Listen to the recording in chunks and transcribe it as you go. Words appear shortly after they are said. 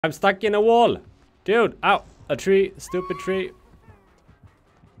I'm stuck in a wall. Dude, ow. A tree. Stupid tree.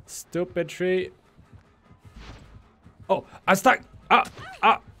 Stupid tree. Oh, I'm stuck.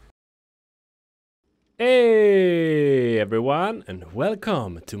 Hey everyone, and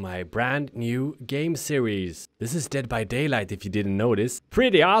welcome to my brand new game series. This is Dead by Daylight if you didn't notice.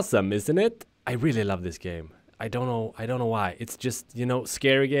 Pretty awesome, isn't it? I really love this game. I don't know why. It's just, you know,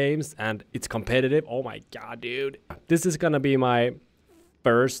 scary games and it's competitive. Oh my god, dude. This is gonna be my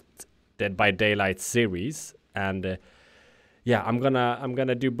first Dead by Daylight series, and yeah, I'm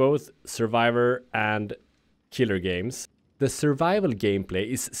gonna do both survivor and killer games. The survival gameplay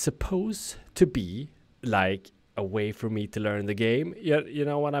is supposed to be like a way for me to learn the game. You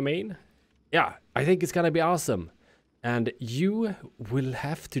know what I mean? Yeah, I think it's gonna be awesome. And you will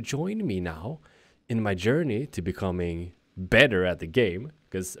have to join me now in my journey to becoming better at the game.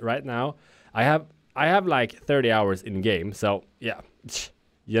 Because right now I have like 30 hours in game, so yeah,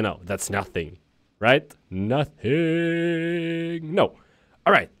 you know, that's nothing, right? Nothing. No.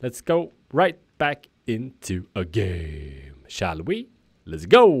 All right, let's go right back into a game, shall we? Let's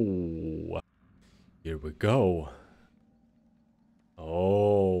go. Here we go.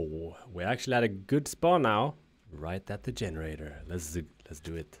 Oh, we actually had a good spawn now, right at the generator. Let's do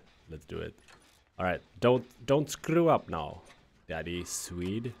it. Let's do it. All right, don't screw up now, Daddy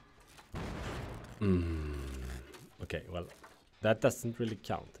Swede. Okay, well, that doesn't really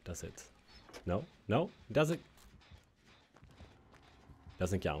count, does it? No, it doesn't.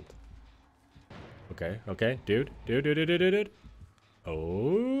 Doesn't count. Okay, dude.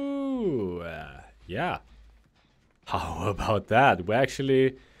 Oh, yeah. How about that? We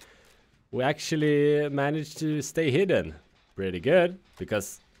actually managed to stay hidden. Pretty good,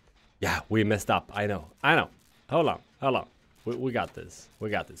 because yeah, we messed up. I know. Hold on. We got this.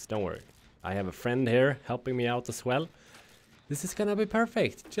 Don't worry. I have a friend here helping me out as well. This is gonna be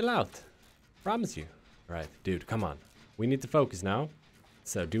perfect. Chill out. Promise you. All right, dude, come on. We need to focus now.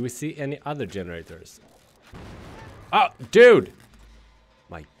 So, do we see any other generators? Oh, dude!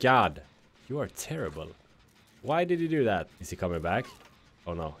 My god. You are terrible. Why did he do that? Is he coming back?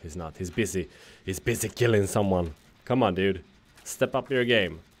 Oh no, he's not. He's busy. He's busy killing someone. Come on, dude. Step up your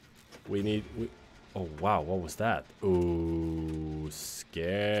game. Oh wow, what was that? Ooh,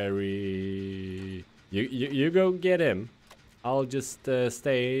 scary. You go get him. I'll just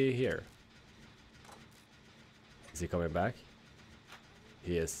stay here. Is he coming back?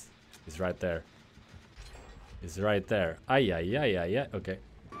 He is. He's right there. He's right there. Ay. Okay.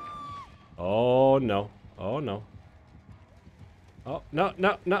 Oh no. Oh no. Oh no.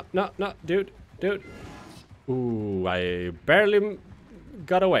 Dude. Ooh, I barely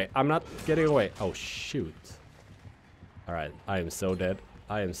got away. I'm not getting away. Oh shoot. Alright, I am so dead.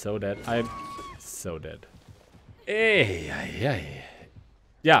 I am so dead. Ay.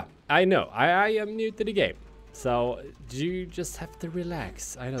 Yeah, I know. I am new to the game. So you just have to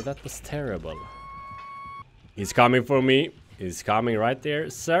relax. I know that was terrible. He's coming for me. He's coming right there,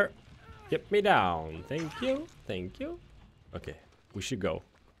 sir. Get me down. Thank you. Okay, we should go.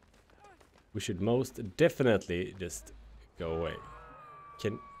 We should most definitely just go away.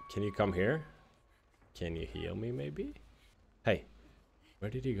 Can you come here? Can you heal me maybe? Hey,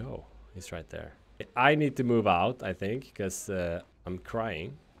 where did he go? He's right there. I need to move out, I think, because I'm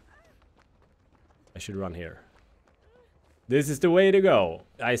crying. I should run here. This is the way to go.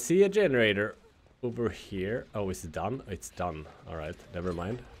 I see a generator over here. Oh, is it done? It's done. All right, never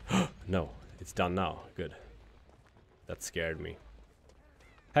mind. No, it's done now. Good. That scared me.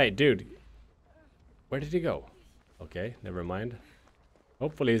 Hey, dude. Where did he go? Okay, never mind.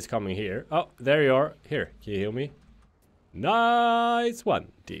 Hopefully he's coming here. Oh, there you are. Here, can you heal me? Nice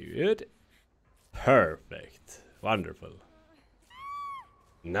one, dude. Perfect. Wonderful.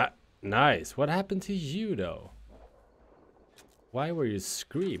 Nice. What happened to you, though? Why were you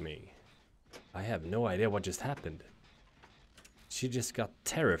screaming? I have no idea what just happened. She just got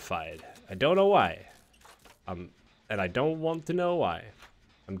terrified. I don't know why. And I don't want to know why.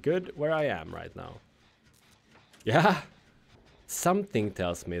 I'm good where I am right now. Yeah. Something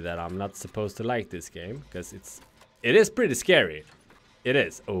tells me that I'm not supposed to like this game, because it is pretty scary. It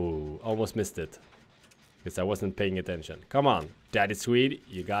is. Oh, almost missed it. Because I wasn't paying attention. Come on, Daddy Swede,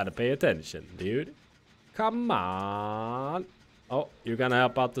 you gotta pay attention, dude. Come on. Oh, you're gonna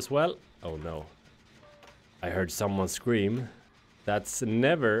help out as well? Oh no. I heard someone scream. That's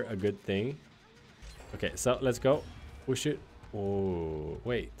never a good thing. Okay, so let's go. We should... Oh,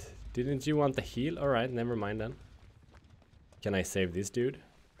 wait. Didn't you want the heal? Alright, never mind then. Can I save this dude?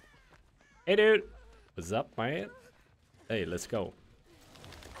 Hey, dude. What's up, man? Hey, let's go.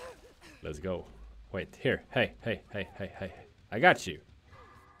 Let's go. Wait, here. Hey. I got you.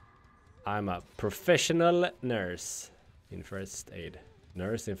 I'm a professional nurse in first aid.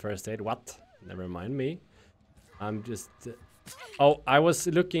 Nurse in first aid? What? Never mind me. I'm just... oh, I was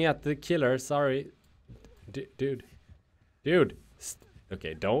looking at the killer. Sorry. Dude. Dude.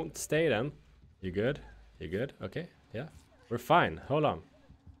 Okay, don't stay then. You good? You good? Okay, yeah. We're fine. Hold on.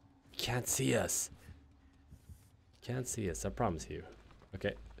 You can't see us. Can't see us, I promise you.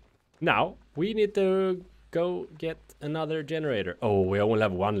 Okay. Now, we need to go get another generator. Oh, we only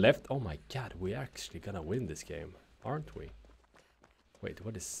have one left. Oh my god, we're actually gonna win this game, aren't we? Wait,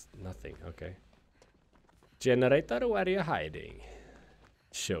 what is nothing? Okay. Generator, where are you hiding?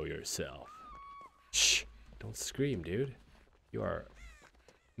 Show yourself. Shh! Don't scream, dude. You are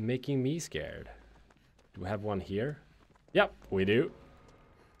making me scared. Do we have one here? Yep, we do.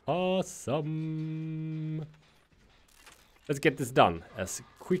 Awesome. Let's get this done as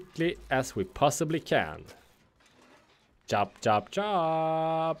quickly as we possibly can. Chop, chop,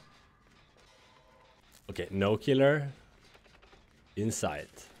 chop. Okay, no killer in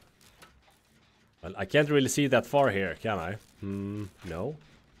sight. Well, I can't really see that far here, can I? No.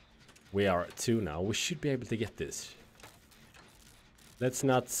 We are at 2 now. We should be able to get this. Let's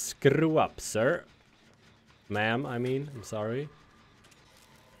not screw up, sir. Ma'am, I mean. I'm sorry.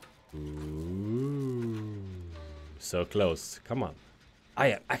 Ooh. So close. Come on. I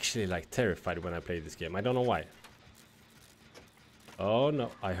am actually like terrified when I play this game. I don't know why. Oh no,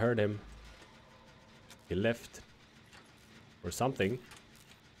 I heard him. He left. Or something.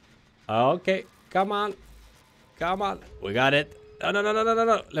 Okay, come on. Come on. We got it. No, no, no, no, no, no,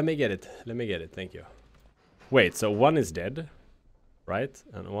 no. Let me get it. Let me get it. Thank you. Wait, so one is dead, right?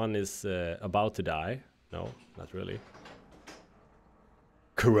 And one is about to die. No, not really.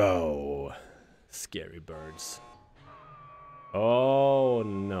 Crow. Scary birds. Oh,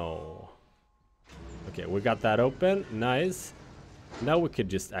 no. Okay, we got that open. Nice. Now we could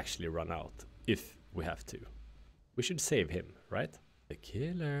just actually run out if we have to. We should save him, right? The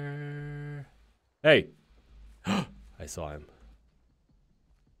killer. Hey! I saw him.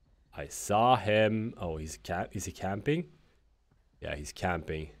 I saw him. Oh, is he camping? Yeah, he's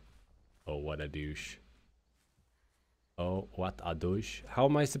camping. Oh, what a douche. Oh, what a douche. How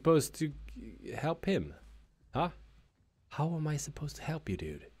am I supposed to help him? Huh? How am I supposed to help you,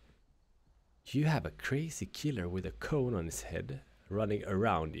 dude? You have a crazy killer with a cone on his head running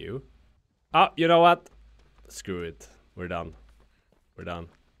around you. Oh, you know what? Screw it. We're done. We're done.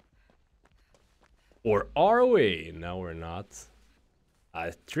 Or are we? No, we're not.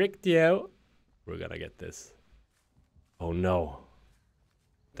 I tricked you. We're gonna get this. Oh no.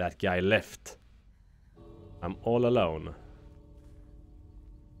 That guy left. I'm all alone.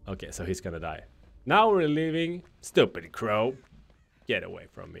 Okay, so he's gonna die. Now we're leaving. Stupid crow. Get away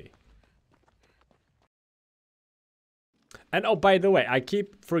from me. And oh, by the way, I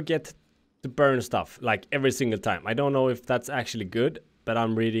keep forget to burn stuff like every single time. I don't know if that's actually good, but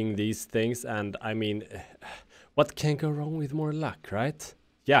I'm reading these things and I mean, what can go wrong with more luck, right?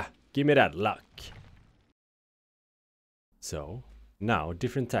 Yeah, give me that luck. So, now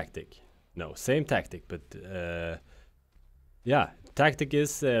different tactic. No, same tactic, but yeah, tactic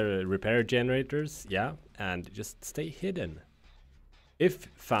is repair generators, yeah, and just stay hidden. If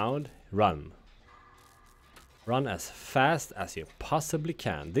found, run. Run as fast as you possibly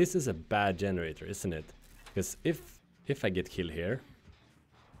can. This is a bad generator, isn't it? Because if I get killed here,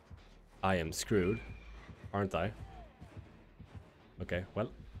 I am screwed, aren't I? Okay,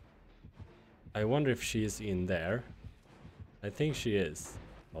 well, I wonder if she is in there. I think she is.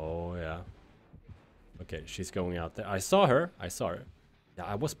 Oh, yeah. Okay, she's going out there. I saw her. I saw her. Yeah,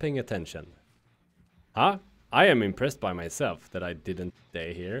 I was paying attention. Huh? I am impressed by myself that I didn't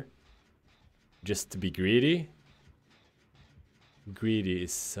stay here. Just to be greedy. Greedy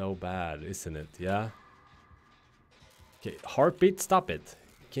is so bad, isn't it? Yeah. Okay, heartbeat, stop it.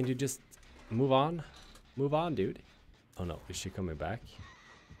 Can you just move on? Move on, dude. Oh no, is she coming back?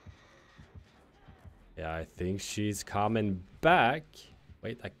 Yeah, I think she's coming back.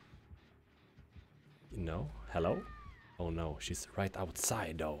 Wait, no, hello? Oh no, she's right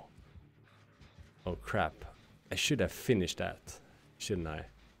outside though. Oh crap. I should have finished that, shouldn't I?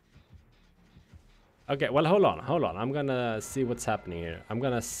 Okay, well, hold on. I'm gonna see what's happening here. I'm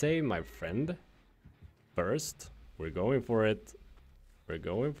gonna save my friend first. We're going for it. We're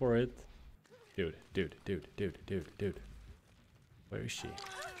going for it. Dude. Where is she?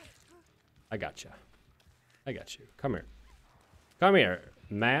 I gotcha. I got you. Come here. Come here,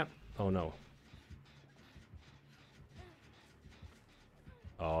 ma'am. Oh, no.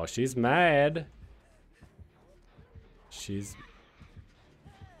 Oh, she's mad. She's...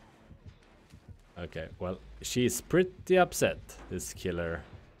 Okay, well, she's pretty upset, this killer.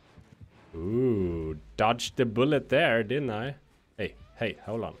 Ooh, dodged the bullet there, didn't I? Hey, hey,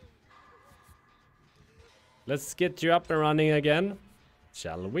 hold on. Let's get you up and running again.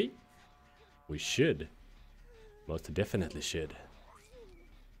 Shall we? We should. Most definitely should.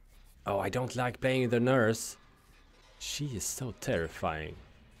 Oh, I don't like playing the nurse. She is so terrifying.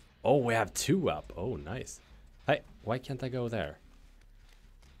 Oh, we have 2 up. Oh, nice. Hey, why can't I go there?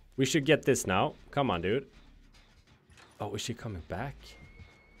 We should get this now. Come on, dude. Oh, is she coming back?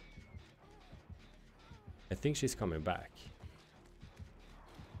 I think she's coming back.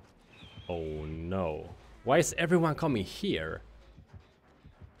 Oh, no. Why is everyone coming here?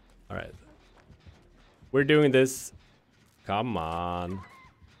 Alright. We're doing this. Come on.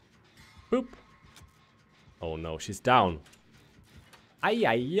 Boop. Oh no, she's down. Ay,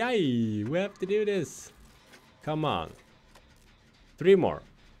 ay, ay. We have to do this. Come on. 3 more.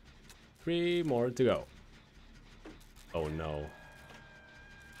 3 more to go. Oh no.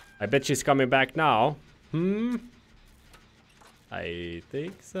 I bet she's coming back now. I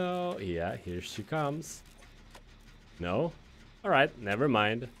think so. Yeah, here she comes. No? Alright, never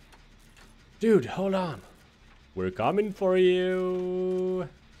mind. Dude, hold on. We're coming for you.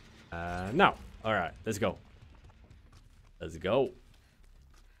 No. Alright, let's go. Let's go.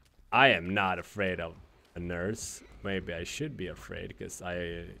 I am not afraid of a nurse. Maybe I should be afraid because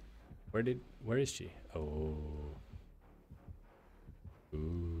where is she? Oh.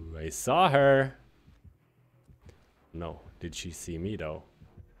 Ooh, I saw her. No, did she see me though?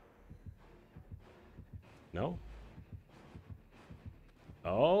 No?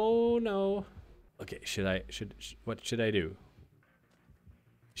 Oh no. Okay, what should I do?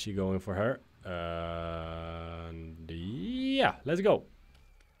 Is she going for her? Yeah, let's go.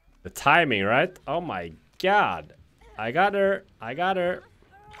 The timing, right? Oh my god. I got her. I got her.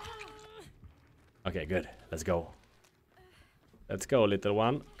 Okay, good. Let's go. Let's go, little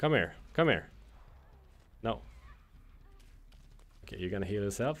one. Come here. Come here. No. Okay, you're gonna heal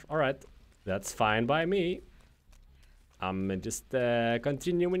yourself. Alright. That's fine by me. I'm just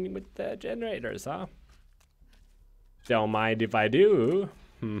continuing with the generators, huh? Don't mind if I do.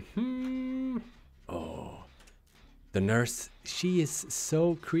 Oh. The nurse, she is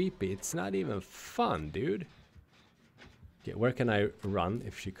so creepy. It's not even fun, dude. Okay, where can I run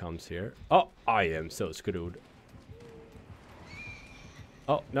if she comes here? Oh, I am so screwed.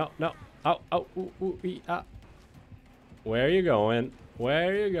 Oh, no, no. Oh, oh, ooh, ooh, ee, ah. Where are you going? Where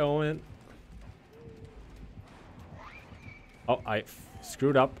are you going? Oh, I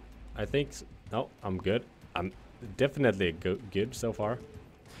screwed up. I think. No, I'm good. I'm definitely good so far.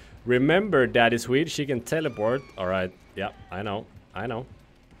 Remember, Daddy Sweet, she can teleport. Alright, yeah, I know. I know.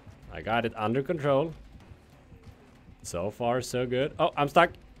 I got it under control. So far, so good. Oh, I'm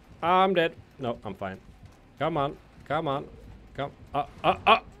stuck. I'm dead. No, I'm fine. Come on. Come on. Come.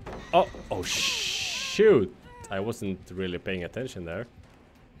 Oh, oh, shoot. I wasn't really paying attention there.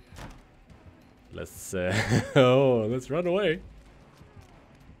 Let's, oh, let's run away.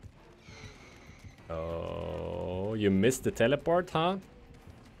 Oh, you missed the teleport, huh?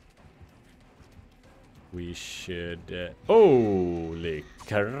 We should... holy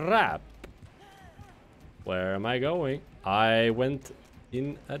crap! Where am I going? I went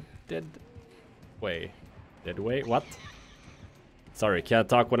in a dead way. Dead way? What? Sorry, can't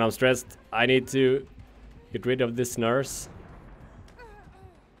talk when I'm stressed. I need to get rid of this nurse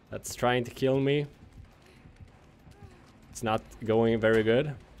that's trying to kill me. It's not going very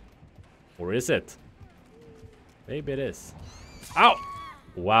good. Or is it? Maybe it is. Ow!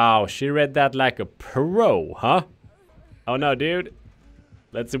 Wow, she read that like a pro, huh? Oh no, dude.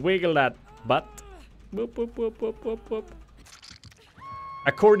 Let's wiggle that butt. Boop, boop, boop, boop, boop, boop.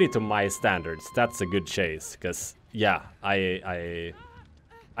 According to my standards, that's a good chase. Because, yeah, I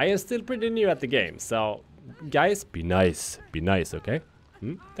am still pretty new at the game. So, guys, be nice. Be nice, okay?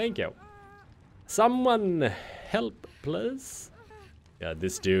 Thank you. Someone help, please. Yeah,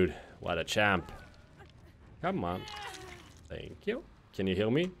 this dude. What a champ. Come on. Thank you. Can you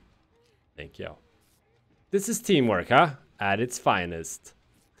heal me? Thank you. This is teamwork, huh? At its finest.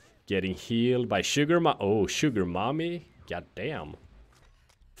 Getting healed by Sugar Mommy? God damn.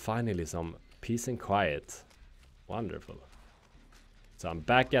 Finally some peace and quiet. Wonderful. So I'm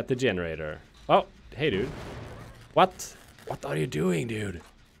back at the generator. Oh, hey dude. What? What are you doing, dude?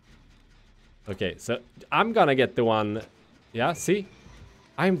 Okay, so I'm gonna get the one... Yeah, see?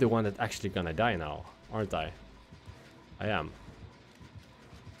 I'm the one that's actually gonna die now, aren't I? I am.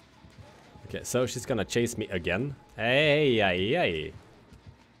 Okay, so she's gonna chase me again. Hey, hey, hey.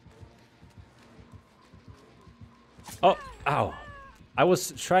 Oh, ow. I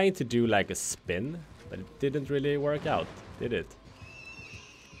was trying to do like a spin, but it didn't really work out, did it?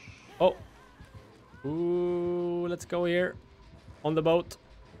 Oh. Ooh, let's go here. On the boat.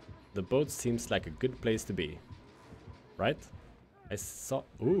 The boat seems like a good place to be. Right? I saw...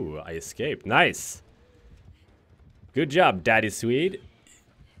 Ooh, I escaped. Nice. Good job, Daddy Swede.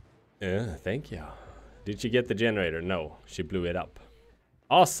 Thank you. Did she get the generator? No, she blew it up.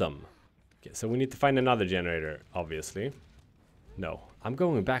 Awesome. Okay, so we need to find another generator, obviously. No, I'm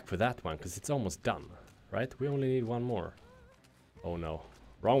going back for that one because it's almost done. Right? We only need one more. Oh no.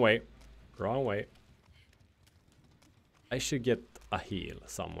 Wrong way. Wrong way. I should get a heal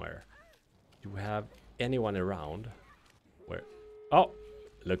somewhere. Do we have anyone around? Where? Oh,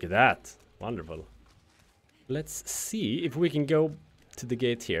 look at that. Wonderful. Let's see if we can go to the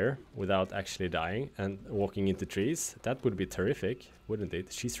gate here without actually dying and walking into trees. That would be terrific, wouldn't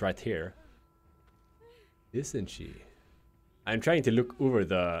it? She's right here. Isn't she? I'm trying to look over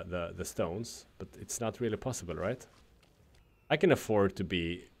the stones, but it's not really possible, right? I can afford to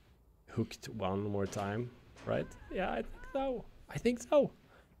be hooked one more time, right? Yeah, I think so. I think so.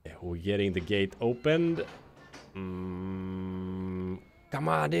 Yeah, we're getting the gate opened. Come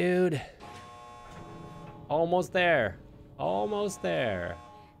on, dude. Almost there. Almost there.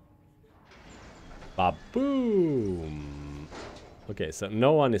 Ba-boom. Okay, so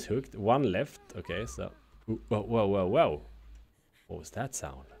no one is hooked. One left. Okay, so... Ooh, whoa, whoa, whoa, whoa. What was that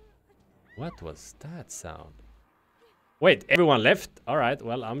sound? What was that sound? Wait, everyone left? Alright,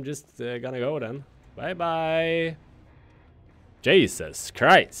 well, I'm just gonna go then. Bye-bye. Jesus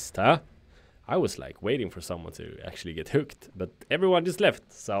Christ, huh? I was like waiting for someone to actually get hooked, but everyone just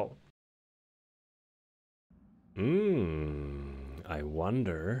left, so... I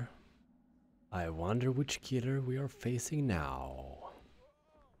wonder which killer we are facing now.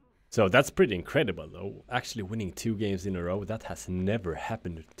 So that's pretty incredible though. Actually winning 2 games in a row, that has never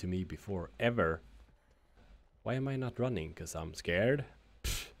happened to me before, ever. Why am I not running? Because I'm scared?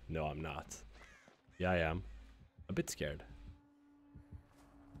 Pfft, no, I'm not. Yeah, I am. A bit scared.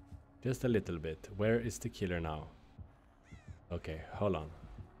 Just a little bit. Where is the killer now? Okay, hold on.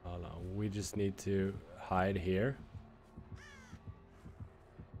 Hold on. We just need to hide here.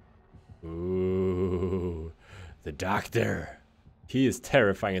 Ooh, the doctor. He is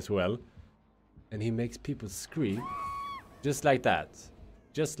terrifying as well. And he makes people scream. Just like that.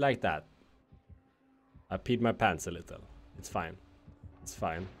 Just like that. I peed my pants a little. It's fine. It's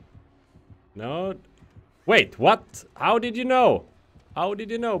fine. No. Wait, what? How did you know? How did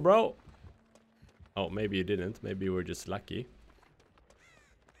you know, bro? Oh, maybe you didn't. Maybe you were just lucky.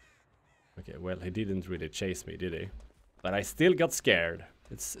 Okay, well, he didn't really chase me, did he? But I still got scared.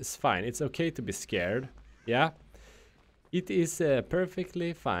 It's fine. It's okay to be scared. Yeah? It is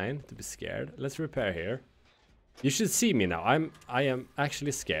perfectly fine to be scared. Let's repair here. You should see me now. I am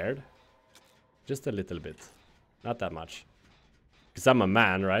actually scared. Just a little bit. Not that much. Because I'm a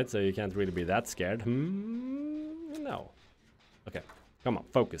man, right? So you can't really be that scared. No. Okay. Come on.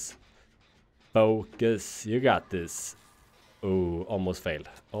 Focus. Focus. You got this. Oh, almost failed.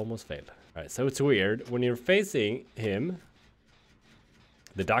 Almost failed. Alright, so it's weird. When you're facing him,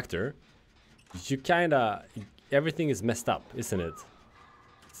 the doctor, you kinda... Everything is messed up, isn't it?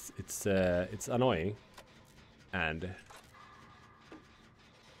 It's annoying. And...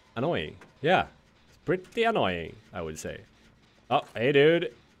 Annoying. Yeah. It's pretty annoying, I would say. Oh, hey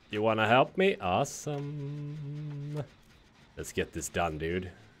dude. You wanna help me? Awesome. Let's get this done,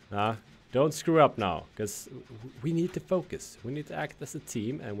 dude. Don't screw up now, because we need to focus. We need to act as a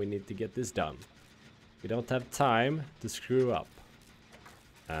team, and we need to get this done. We don't have time to screw up.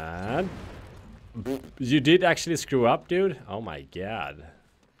 And... You did actually screw up, dude? Oh my god.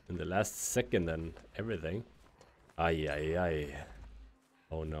 In the last second and everything. Ay, ay, ay.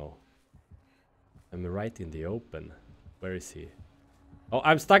 Oh no. I'm right in the open. Where is he? Oh,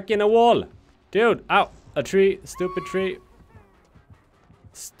 I'm stuck in a wall! Dude, ow! A tree, stupid tree.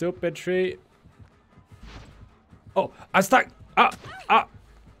 Stupid tree. Oh, I'm stuck!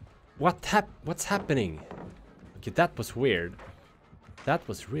 What's happening? Okay, that was weird. That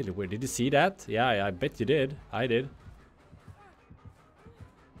was really weird. Did you see that? Yeah, I bet you did. I did.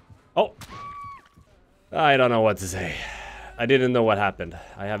 Oh! I don't know what to say. I didn't know what happened.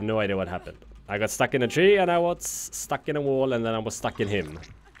 I have no idea what happened. I got stuck in a tree and I was stuck in a wall and then I was stuck in him.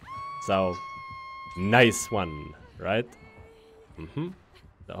 So, nice one, right?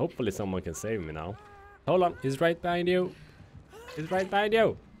 So hopefully someone can save me now. Hold on, he's right behind you. He's right behind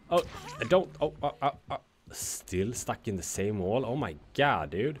you. Oh, don't. Oh. Still stuck in the same wall? Oh my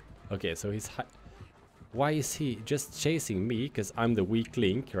god, dude. Okay, so he's... Why is he just chasing me? Because I'm the weak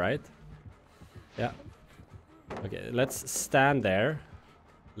link, right? Yeah. Okay, let's stand there.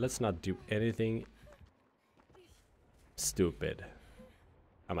 Let's not do anything stupid.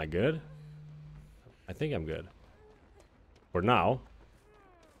 Am I good? I think I'm good. For now.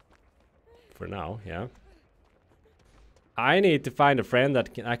 For now, yeah. I need to find a friend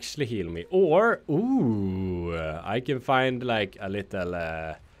that can actually heal me. Or, ooh, I can find like a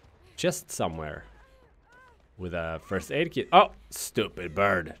little chest somewhere. With a first aid kit. Oh, stupid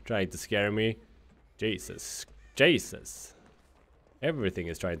bird. Trying to scare me. Jesus. Jesus. Everything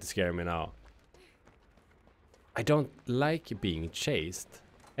is trying to scare me now. I don't like being chased.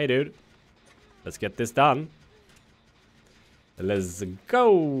 Hey, dude. Let's get this done. Let's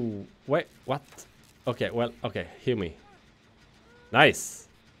go. Wait, what? Okay, well, okay. Heal me. Nice.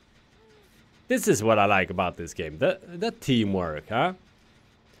 This is what I like about this game. The teamwork, huh?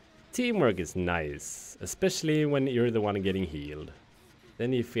 Teamwork is nice. Especially when you're the one getting healed.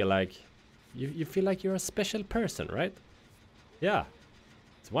 Then you feel like... You feel like you're a special person, right? Yeah.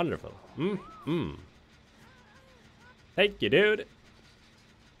 It's wonderful. Thank you, dude.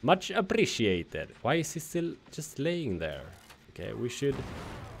 Much appreciated. Why is he still just laying there? Okay, we should...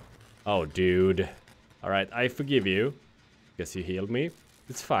 Oh, dude. Alright, I forgive you. Because you healed me.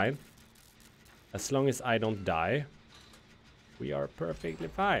 It's fine. As long as I don't die. We are perfectly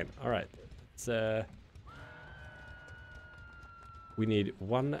fine. Alright. Let's... We need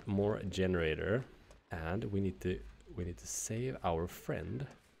one more generator. And we need to save our friend.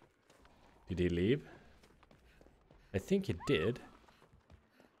 Did he leave? I think he did.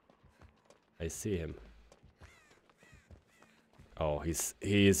 I see him. Oh,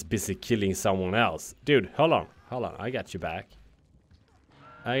 he's busy killing someone else. Dude, hold on. Hold on. I got you back.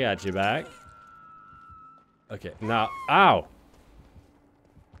 I got you back. Okay, now, ow.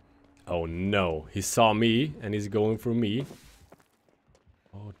 Oh no, he saw me and he's going for me.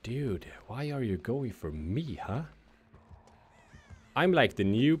 Oh dude, why are you going for me, huh? I'm like the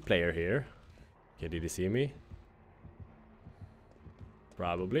new player here. Okay, did he see me?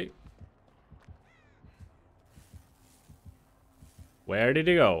 Probably. Where did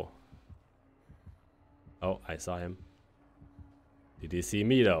he go? Oh, I saw him. Did he see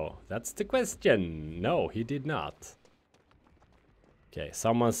me though? That's the question. No, he did not. Okay,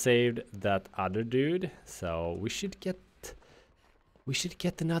 someone saved that other dude, so we should get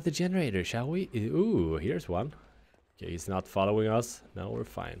another generator, shall we? Ooh, here's one. Okay, he's not following us. No, we're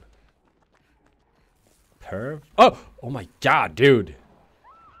fine. Oh my god, dude.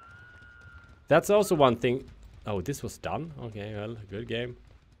 That's also one thing. Oh, this was done. Okay, well, good game.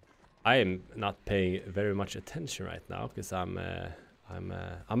 I am not paying very much attention right now because I'm a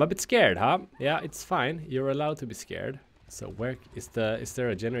bit scared, huh? Yeah, it's fine. You're allowed to be scared. So where is there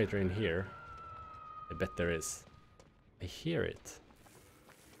a generator in here? I bet there is. I hear it.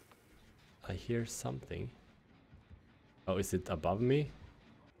 I hear something. Oh, is it above me?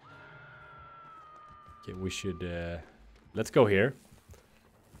 Okay, we should let's go here.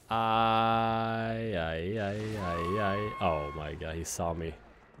 Oh my god, he saw me.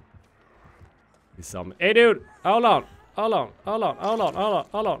 He saw me. Hey dude, hold on. Ow!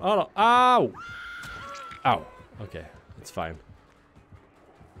 Ow. Okay, it's fine.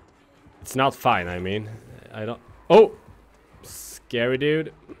 It's not fine, I mean. I don't... Oh! Scary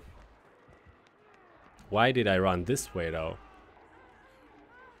dude. Why did I run this way though?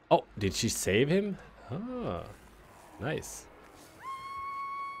 Oh, did she save him? Ah, nice.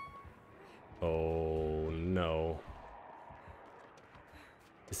 Oh no.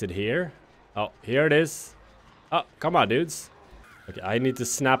 Is it here? Oh, here it is. Oh, come on, dudes. Okay, I need to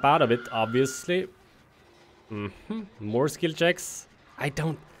snap out of it, obviously. More skill checks. I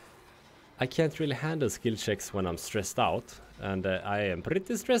can't really handle skill checks when I'm stressed out. And I am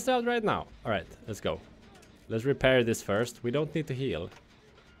pretty stressed out right now. Alright, let's go. Let's repair this first. We don't need to heal.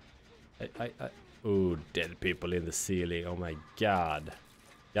 Ooh, dead people in the ceiling. Oh my god.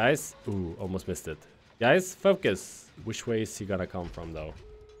 Guys, ooh, almost missed it. Guys, focus. Which way is he gonna come from though?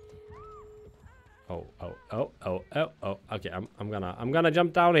 Oh. Okay, I'm gonna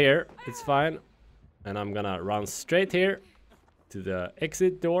jump down here. It's fine. And I'm gonna run straight here to the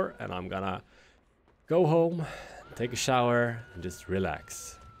exit door and I'm gonna go home, take a shower and just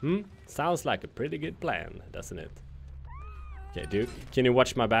relax. Sounds like a pretty good plan, doesn't it? Okay, dude, can you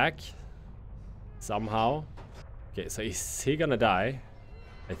watch my back? Somehow. Okay, so is he gonna die?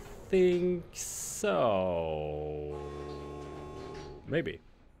 I think so. Maybe.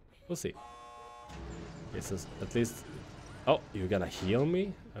 We'll see. Okay, so at least... Oh, you're gonna heal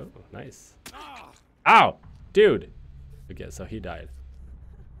me? Oh, nice. Ow! Dude! Okay, so he died.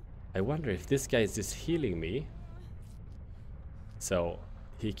 I wonder if this guy is just healing me. So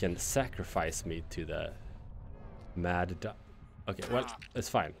he can sacrifice me to the mad dog. Okay, well, it's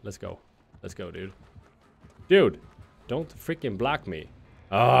fine. Let's go. Let's go, dude. Dude! Don't freaking block me.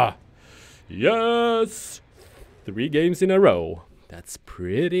 Ah, yes! 3 games in a row. That's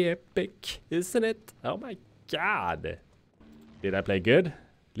pretty epic, isn't it? Oh my god. Did I play good?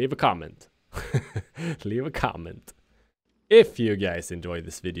 Leave a comment. Leave a comment. If you guys enjoyed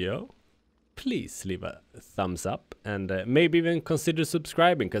this video, please leave a thumbs up and maybe even consider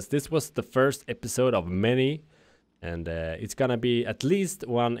subscribing, because this was the first episode of many, and it's gonna be at least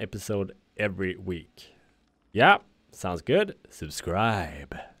 1 episode every week. Yeah, sounds good.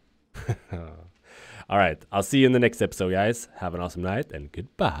 Subscribe. All right, I'll see you in the next episode, guys. Have an awesome night and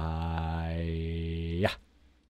goodbye.